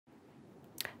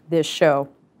this show.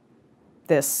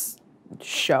 This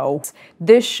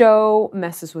show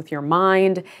messes with your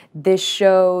mind. This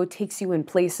show takes you in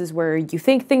places where you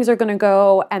think things are gonna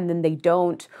go and then they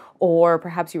don't, or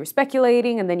perhaps you were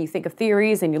speculating and then you think of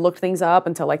theories and you look things up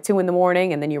until like 2 in the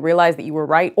morning and then you realize that you were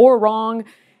right or wrong.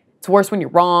 It's worse when you're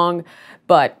wrong,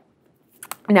 but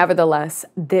nevertheless,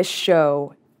 this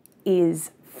show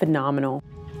is phenomenal.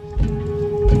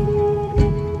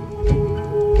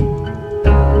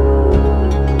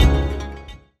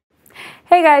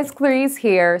 Hey guys, Clarice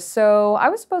here. So I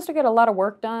was supposed to get a lot of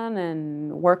work done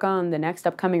and work on the next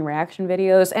upcoming reaction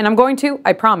videos, and I'm going to,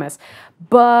 I promise.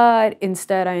 But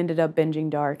instead I ended up binging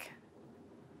Dark,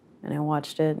 and I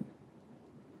watched it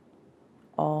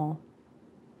all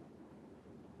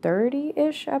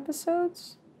 30-ish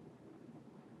episodes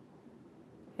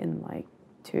in like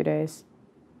 2 days.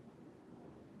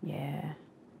 Yeah.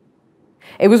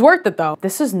 It was worth it though.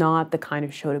 This is not the kind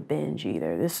of show to binge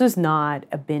either. This is not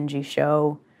a bingey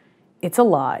show. It's a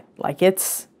lot. Like,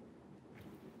 it's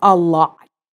a lot.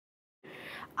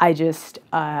 I just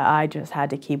had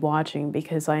to keep watching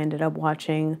because I ended up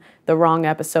watching the wrong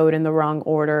episode in the wrong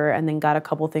order and then got a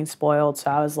couple things spoiled.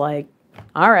 So I was like,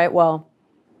 all right, well,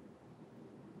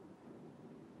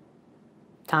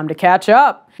 time to catch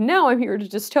up. Now I'm here to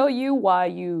just tell you why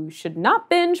you should not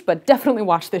binge, but definitely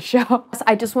watch this show.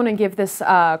 I just want to give this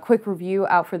quick review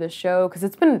out for this show because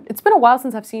it's been a while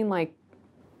since I've seen like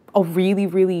a really,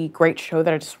 really great show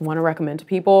that I just want to recommend to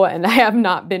people, and I have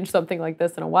not binged something like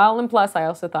this in a while. And plus, I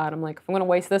also thought, I'm like, if I'm going to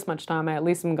waste this much time, I at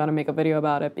least am going to make a video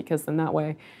about it because then that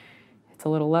way it's a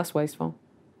little less wasteful.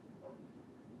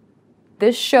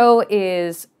 This show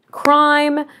is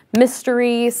crime,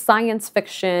 mystery, science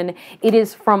fiction. It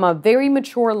is from a very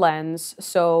mature lens,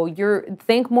 so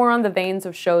think more on the veins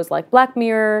of shows like Black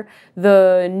Mirror,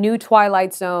 the new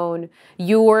Twilight Zone.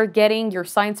 You're getting your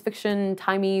science fiction,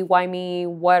 timey-wimey,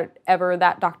 whatever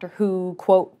that Doctor Who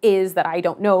quote is that I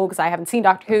don't know because I haven't seen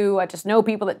Doctor Who, I just know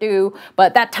people that do,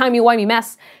 but that timey-wimey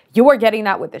mess, you are getting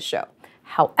that with this show.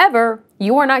 However,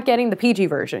 you are not getting the PG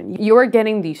version. You are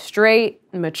getting the straight,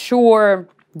 mature,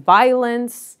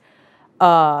 violence,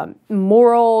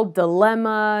 moral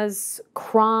dilemmas,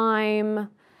 crime,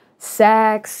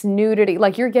 sex, nudity,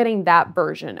 like you're getting that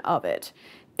version of it.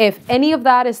 If any of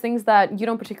that is things that you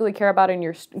don't particularly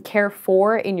care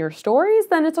for in your stories,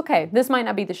 then it's okay. This might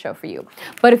not be the show for you.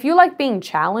 But if you like being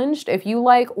challenged, if you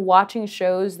like watching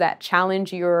shows that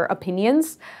challenge your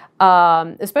opinions,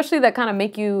 especially that kind of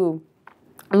make you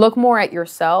look more at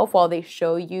yourself while they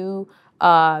show you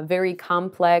very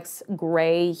complex,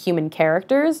 gray human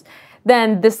characters,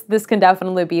 then this can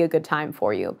definitely be a good time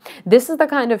for you. This is the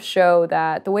kind of show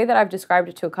that, the way that I've described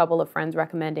it to a couple of friends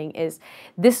recommending is,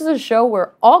 this is a show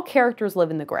where all characters live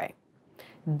in the gray.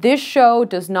 This show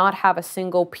does not have a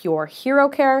single pure hero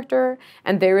character,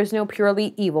 and there is no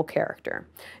purely evil character.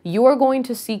 You are going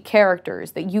to see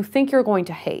characters that you think you're going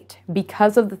to hate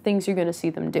because of the things you're going to see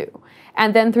them do.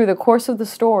 And then through the course of the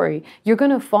story, you're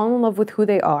going to fall in love with who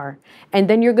they are, and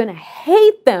then you're going to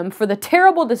hate them for the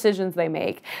terrible decisions they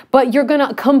make, but you're going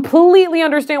to completely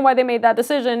understand why they made that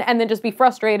decision and then just be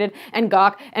frustrated and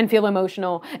gawk and feel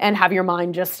emotional and have your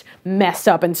mind just messed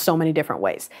up in so many different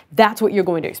ways. That's what you're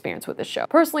going to experience with this show.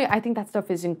 Personally, I think that stuff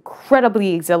is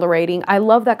incredibly exhilarating. I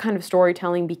love that kind of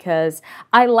storytelling because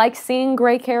I like seeing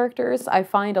gray characters. I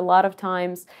find a lot of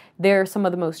times they're some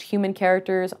of the most human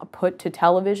characters put to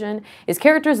television, is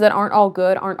characters that aren't all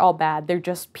good, aren't all bad. They're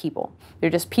just people. They're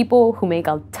just people who make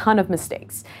a ton of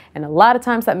mistakes. And a lot of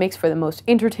times that makes for the most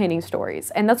entertaining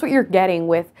stories. And that's what you're getting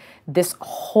with this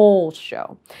whole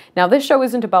show. Now, this show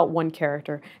isn't about one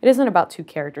character. It isn't about 2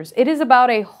 characters. It is about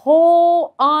a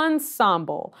whole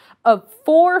ensemble of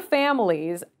 4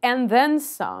 families and then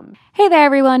some. Hey there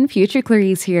everyone, Future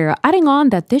Clarice here. Adding on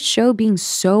that this show being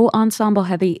so ensemble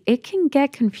heavy, it can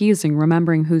get confusing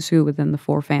remembering who's who within the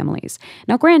 4 families.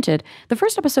 Now granted, the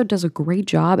first episode does a great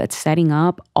job at setting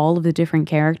up all of the different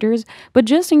characters, but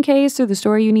just in case through the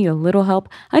story you need a little help,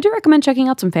 I do recommend checking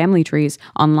out some family trees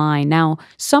online. Now,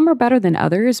 some are better than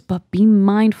others, but be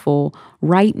mindful,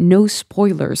 write no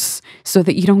spoilers so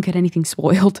that you don't get anything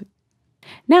spoiled.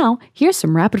 Now, here's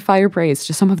some rapid fire praise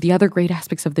to some of the other great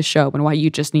aspects of the show and why you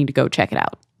just need to go check it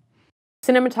out.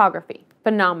 Cinematography,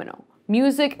 phenomenal.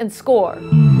 Music and score.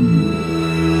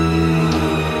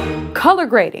 Color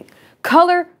grading.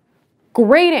 Color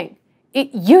grading.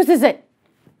 It uses it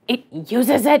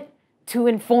to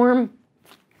inform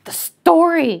the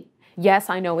story. Yes,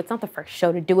 I know it's not the first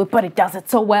show to do it, but it does it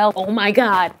so well. Oh my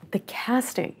God. The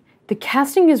casting. The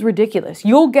casting is ridiculous.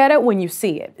 You'll get it when you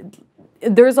see it.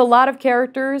 There's a lot of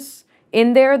characters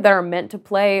in there that are meant to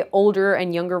play older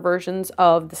and younger versions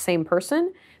of the same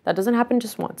person. That doesn't happen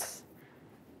just once.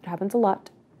 It happens a lot.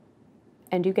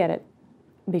 And you get it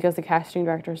because the casting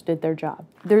directors did their job.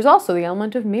 There's also the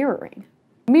element of mirroring.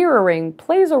 Mirroring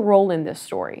plays a role in this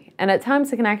story, and at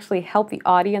times it can actually help the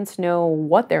audience know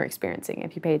what they're experiencing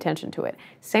if you pay attention to it.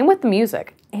 Same with the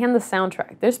music and the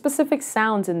soundtrack. There's specific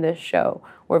sounds in this show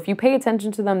where if you pay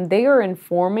attention to them, they are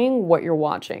informing what you're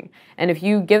watching. And if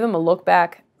you give them a look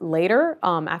back later,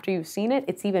 after you've seen it,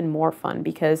 it's even more fun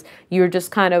because you're just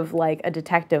kind of like a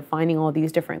detective finding all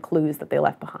these different clues that they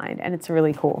left behind, and it's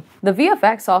really cool. The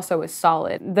VFX also is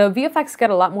solid. The VFX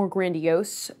get a lot more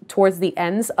grandiose towards the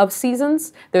ends of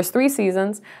seasons. There's 3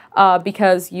 seasons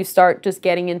because you start just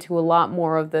getting into a lot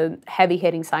more of the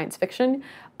heavy-hitting science fiction,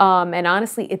 and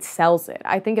honestly, it sells it.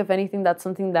 I think if anything, that's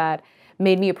something that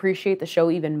made me appreciate the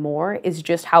show even more is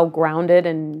just how grounded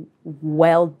and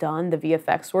well done the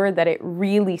VFX were, that it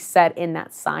really set in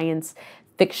that science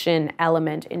fiction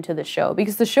element into the show,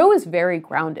 because the show is very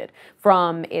grounded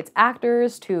from its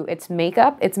actors to its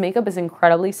makeup. Its makeup is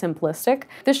incredibly simplistic.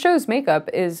 This show's makeup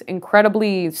is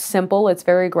incredibly simple. It's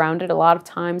very grounded. A lot of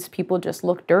times people just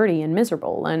look dirty and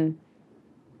miserable, and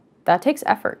that takes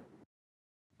effort.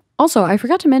 Also, I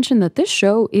forgot to mention that this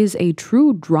show is a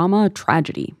true drama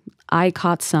tragedy. I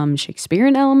caught some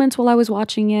Shakespearean elements while I was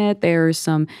watching it. There's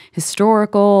some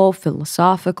historical,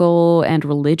 philosophical, and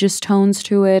religious tones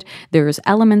to it. There's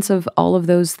elements of all of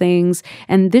those things.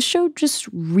 And this show just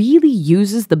really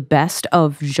uses the best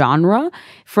of genre,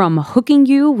 from hooking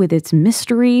you with its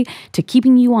mystery, to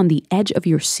keeping you on the edge of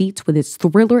your seats with its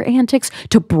thriller antics,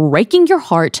 to breaking your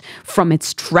heart from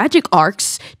its tragic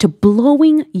arcs, to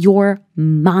blowing your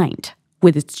mind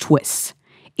with its twists.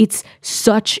 It's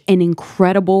such an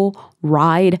incredible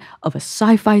ride of a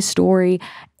sci-fi story,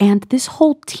 and this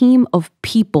whole team of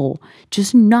people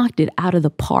just knocked it out of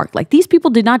the park. Like, these people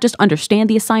did not just understand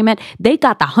the assignment, they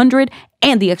got the 100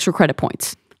 and the extra credit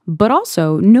points. But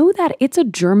also, know that it's a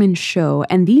German show,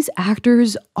 and these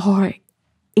actors are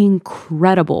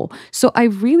incredible. So I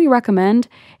really recommend,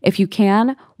 if you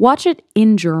can, watch it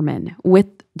in German with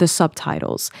the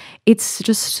subtitles. It's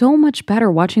just so much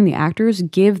better watching the actors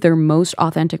give their most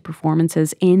authentic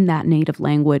performances in that native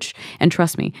language. And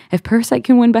trust me, if Parasite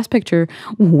can win Best Picture,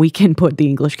 we can put the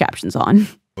English captions on.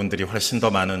 분들이 훨씬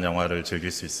더 많은 영화를 즐길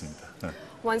수 있습니다.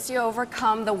 Once you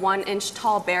overcome the 1-inch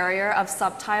tall barrier of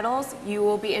subtitles, you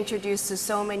will be introduced to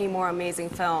so many more amazing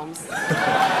films.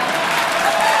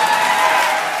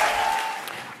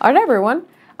 All right, everyone.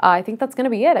 I think that's going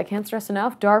to be it. I can't stress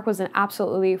enough. Dark was an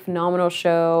absolutely phenomenal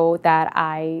show that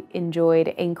I enjoyed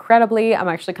incredibly. I'm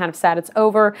actually kind of sad it's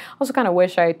over. I also kind of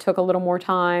wish I took a little more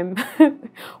time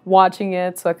watching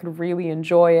it so I could really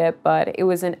enjoy it, but it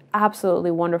was an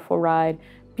absolutely wonderful ride.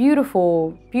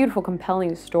 Beautiful, beautiful,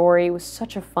 compelling story. It was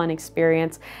such a fun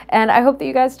experience, and I hope that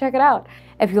you guys check it out.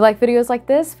 If you like videos like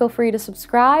this, feel free to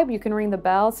subscribe. You can ring the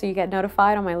bell so you get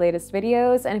notified on my latest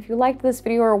videos. And if you liked this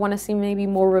video or want to see maybe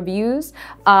more reviews,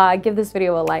 give this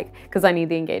video a like because I need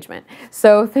the engagement.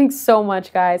 So thanks so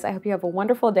much, guys. I hope you have a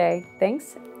wonderful day.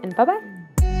 Thanks, and bye-bye.